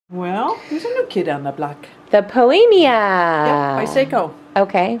There's a new kid on the block. The Poemia. Yep, by Saeco.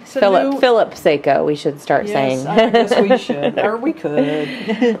 Okay. Philip Saeco, we should start saying. I guess we should. Or we could.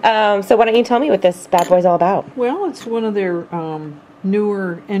 So why don't you tell me what this bad boy's all about? Well, it's one of their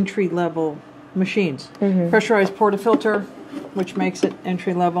newer entry-level machines. Pressurized portafilter, which makes it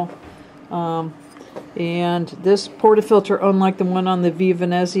entry-level. And this portafilter, unlike the one on the Via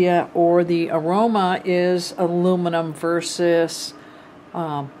Venezia or the Aroma, is aluminum versus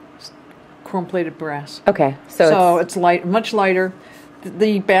chrome-plated brass. Okay, so it's light, much lighter.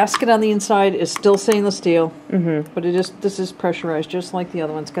 The basket on the inside is still stainless steel, but this is pressurized just like the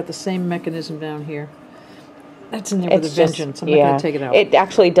other one. It's got the same mechanism down here. That's in there with a vengeance. I'm not going to take it out. It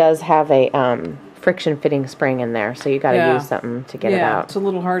actually does have a friction fitting spring in there, so you got to use something to get it out. It's a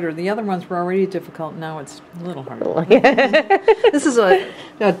little harder. The other ones were already difficult. Now it's a little harder. This is a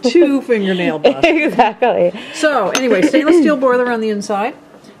 2-fingernail bust. Exactly. So anyway, stainless steel boiler on the inside.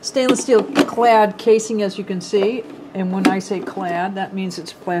 Stainless steel clad casing, as you can see. And when I say clad, that means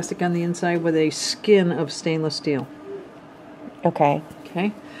it's plastic on the inside with a skin of stainless steel. Okay.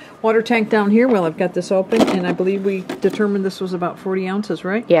 Okay. Water tank down here. Well, I've got this open, and I believe we determined this was about 40 ounces,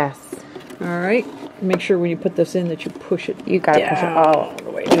 right? Yes. All right. Make sure when you put this in that you push it. You got to push it all the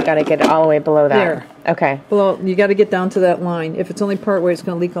way. You got to get it all the way below that. There. Okay. Below. You got to get down to that line. If it's only part way, it's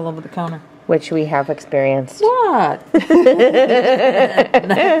going to leak all over the counter. Which we have experienced. What?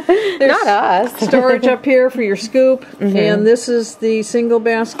 Not us. Storage up here for your scoop, and this is the single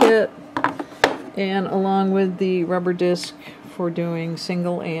basket, and along with the rubber disc for doing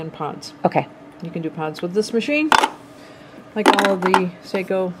single and pods. Okay. You can do pods with this machine. Like all of the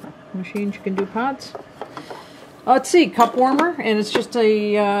Saeco machines, you can do pods. Let's see, cup warmer, and it's just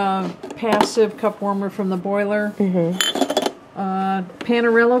a passive cup warmer from the boiler.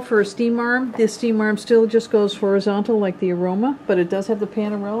 Panorilla for a steam arm. This steam arm still just goes horizontal like the Aroma, but it does have the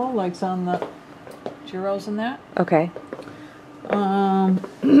Panorilla, like it's on the Giros and that. Okay.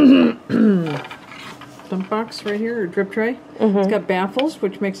 Dump box right here, or drip tray. It's got baffles,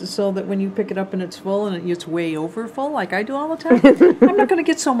 which makes it so that when you pick it up and it's full and it's way over full, like I do all the time, I'm not going to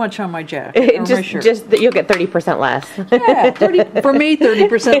get so much on my jacket or my shirt. Just that you'll get 30% less. Yeah, 30, for me,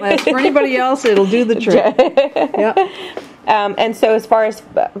 30% less. For anybody else, it'll do the trick. Yep. And so as far as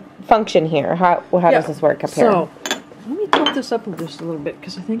function here, how does this work up here? So, let me tilt this up just a little bit,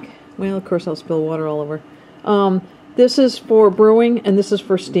 because I think, well, of course I'll spill water all over. This is for brewing, and this is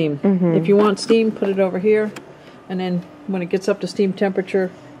for steam. If you want steam, put it over here, and then when it gets up to steam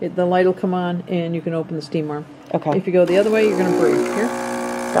temperature, the light will come on, and you can open the steam arm. Okay. If you go the other way, you're going to brew. Here.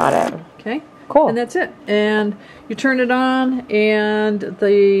 Got it. Okay. Cool. And that's it. And you turn it on, and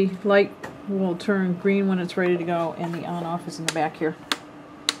the light will turn green when it's ready to go, and the on-off is in the back here.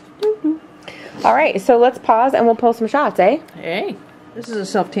 All right, so let's pause, and we'll pull some shots, eh? Hey. This is a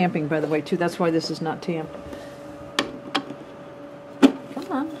self-tamping, by the way, too. That's why this is not tamped. Come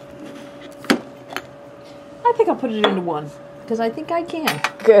on. I think I'll put it into one, because I think I can.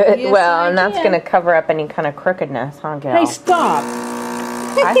 Good. Yes, well, and I that's going to cover up any kind of crookedness, huh, Gail? Hey, stop.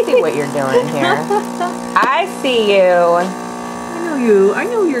 I see what you're doing here. I see you. I know you. I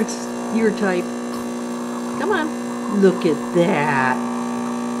know your type. Come on. Look at that.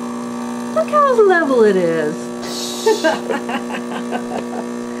 Look how level it is.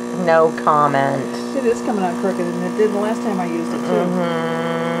 No comment. It is coming out crooked, and it did the last time I used it,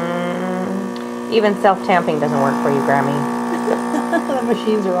 too. Even self-tamping doesn't work for you, Grammy. The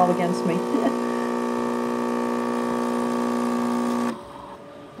machines are all against me.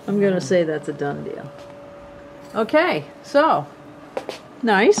 I'm going to say that's a done deal. Okay, so,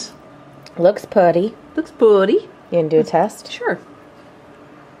 nice. Looks putty. Looks pretty. You gonna do a test? Sure.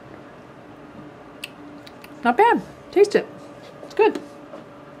 Not bad. Taste it. It's good.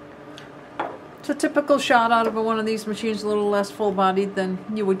 It's a typical shot out of one of these machines, a little less full-bodied than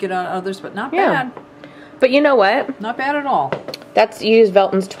you would get out of others, but not bad. But you know what? Not bad at all. That's you use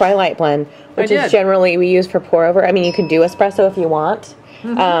Velton's Twilight Blend, which is generally we use for pour-over. I mean, you can do espresso if you want,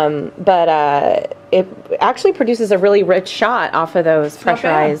 but it actually produces a really rich shot off of those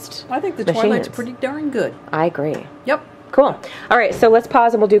pressurized I think the machines. Twilight's pretty darn good. I agree. Yep. Cool. All right, so let's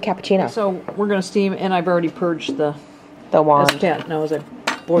pause and we'll do cappuccino. So we're going to steam, and I've already purged the wand. cat knows I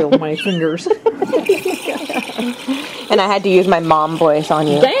boiled my fingers. And I had to use my mom voice on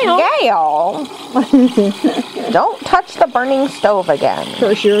you. Gail! Gail! Don't touch the burning stove again. Of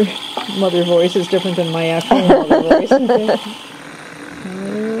course, your mother voice is different than my actual mother voice.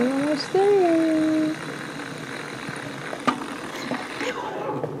 Almost there.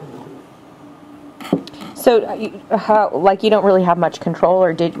 So, you don't really have much control,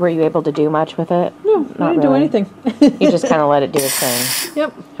 or were you able to do much with it? No, I didn't do anything. You just kind of let it do its thing.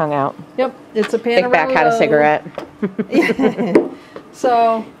 Yep. Hung out. Yep. It's a panorama. Big Back had a cigarette.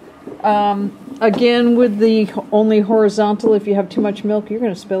 So, again, with the only horizontal, if you have too much milk, you're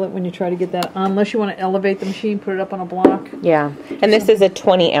going to spill it when you try to get that on. Unless you want to elevate the machine, put it up on a block. Yeah. And this is a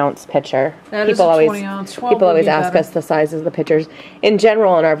 20-ounce pitcher. That is a 20-ounce. People always ask us the sizes of the pitchers. In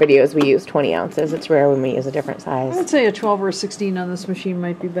general, in our videos, we use 20 ounces. It's rare when we use a different size. I'd say a 12 or a 16 on this machine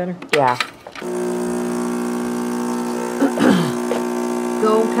might be better. Yeah.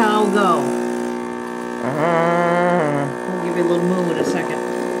 Go, cow, go. We'll give you a little moo in a second.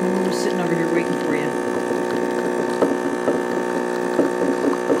 The moo's sitting over here waiting for you.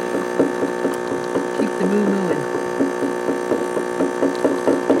 Keep the moo mooing.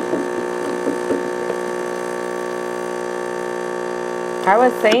 I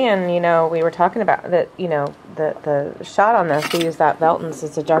was saying, we were talking about that, the shot on this, we use that Velton's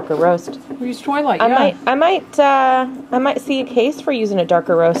as a darker roast. We use Twilight, yeah. I might see a case for using a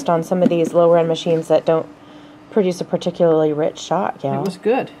darker roast on some of these lower end machines that don't produce a particularly rich shot, Gail. It was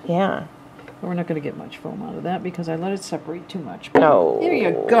good. Yeah. But we're not going to get much foam out of that because I let it separate too much. No. Here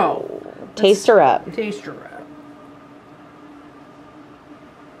you go. Taste her up. Taste her up.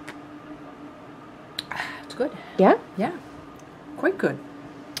 It's good. Yeah? Yeah. Quite good.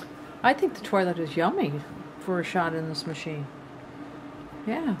 I think the Twilight is yummy for a shot in this machine.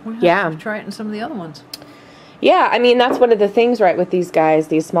 Yeah. We'll have to try it in some of the other ones. Yeah, I mean, that's one of the things, right, with these guys,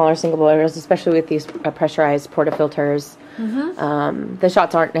 these smaller single boilers, especially with these pressurized portafilters. The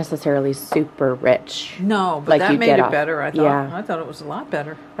shots aren't necessarily super rich. No, but that made it better, I thought. Yeah. I thought it was a lot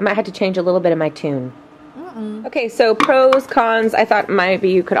better. I might have to change a little bit of my tune. Okay, so pros, cons. I thought maybe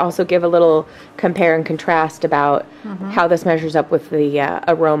you could also give a little compare and contrast about how this measures up with the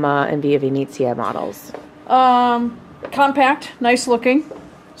Aroma and Via Venezia models. Compact, nice looking,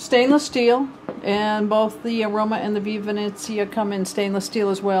 stainless steel, and both the Aroma and the Via Venezia come in stainless steel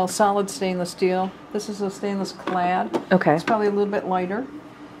as well, solid stainless steel. This is a stainless clad. Okay. It's probably a little bit lighter.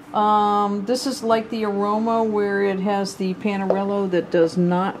 This is like the Aroma where it has the Panarello that does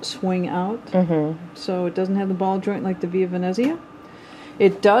not swing out. So it doesn't have the ball joint like the Via Venezia.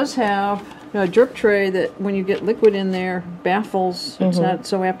 It does have a drip tray that when you get liquid in there baffles. It's not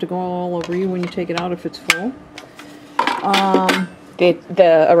so apt to go all over you when you take it out if it's full.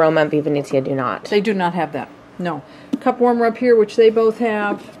 The Aroma and Via Venezia do not. They do not have that. No. Cup warmer up here, which they both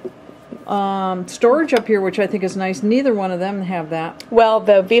have. Storage up here, which I think is nice. Neither one of them have that. Well,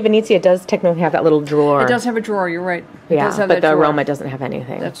 the Via Venezia does technically have that little drawer. It does have a drawer, you're right. It yeah, does have but that the drawer. Aroma doesn't have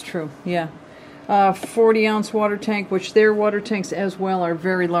anything. That's true, yeah. 40-ounce water tank, which their water tanks as well are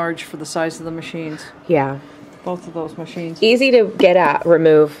very large for the size of the machines. Yeah. Both of those machines. Easy to get at,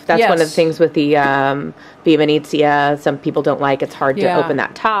 remove. That's Yes. one of the things with the Via Venezia. Some people don't like. It's hard to open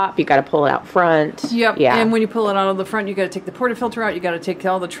that top. You got to pull it out front. Yep. Yeah. And when you pull it out of the front, you got to take the portafilter out. You got to take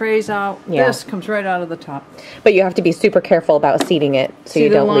all the trays out. Yeah. This comes right out of the top. But you have to be super careful about seating it so See you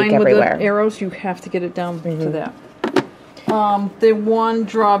don't leak everywhere. With the arrows, you have to get it down to that. The one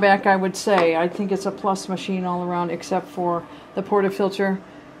drawback I would say, I think it's a plus machine all around except for the portafilter,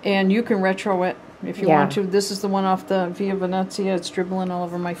 and you can retro it if you want to. This is the one off the Via Venezia. It's dribbling all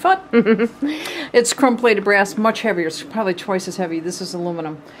over my foot. It's chrome-plated brass, much heavier. It's probably twice as heavy. This is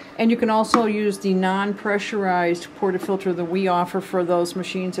aluminum. And you can also use the non-pressurized portafilter that we offer for those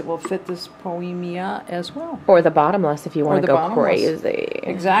machines. It will fit this Poemia as well. Or the bottomless if you want to go crazy.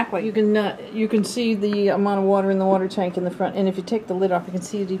 Exactly. You can see the amount of water in the water tank in the front, and if you take the lid off, you can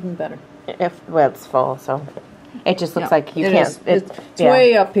see it even better. Well, it's full, so it just looks like you can't. It's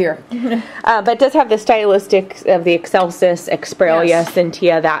way up here. But it does have the stylistic of the Excelsis, Exprelia,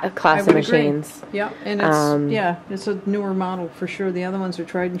 Cintia, that class of machines. Yeah, and it's a newer model for sure. The other ones are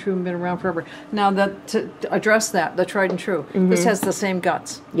tried and true and been around forever. Now, to address that, the tried and true, this has the same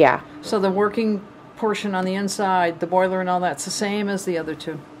guts. Yeah. So the working portion on the inside, the boiler and all that's the same as the other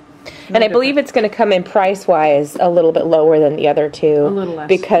two. And I believe it's going to come in price-wise a little bit lower than the other two. A little less.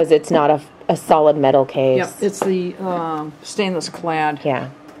 Because it's not a solid metal case. Yep, it's the stainless clad.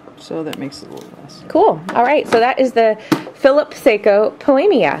 Yeah. So that makes it a little less. Cool. All right, so that is the Philip Saeco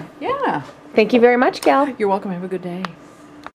Poemia. Yeah. Thank you very much, Gail. You're welcome. Have a good day.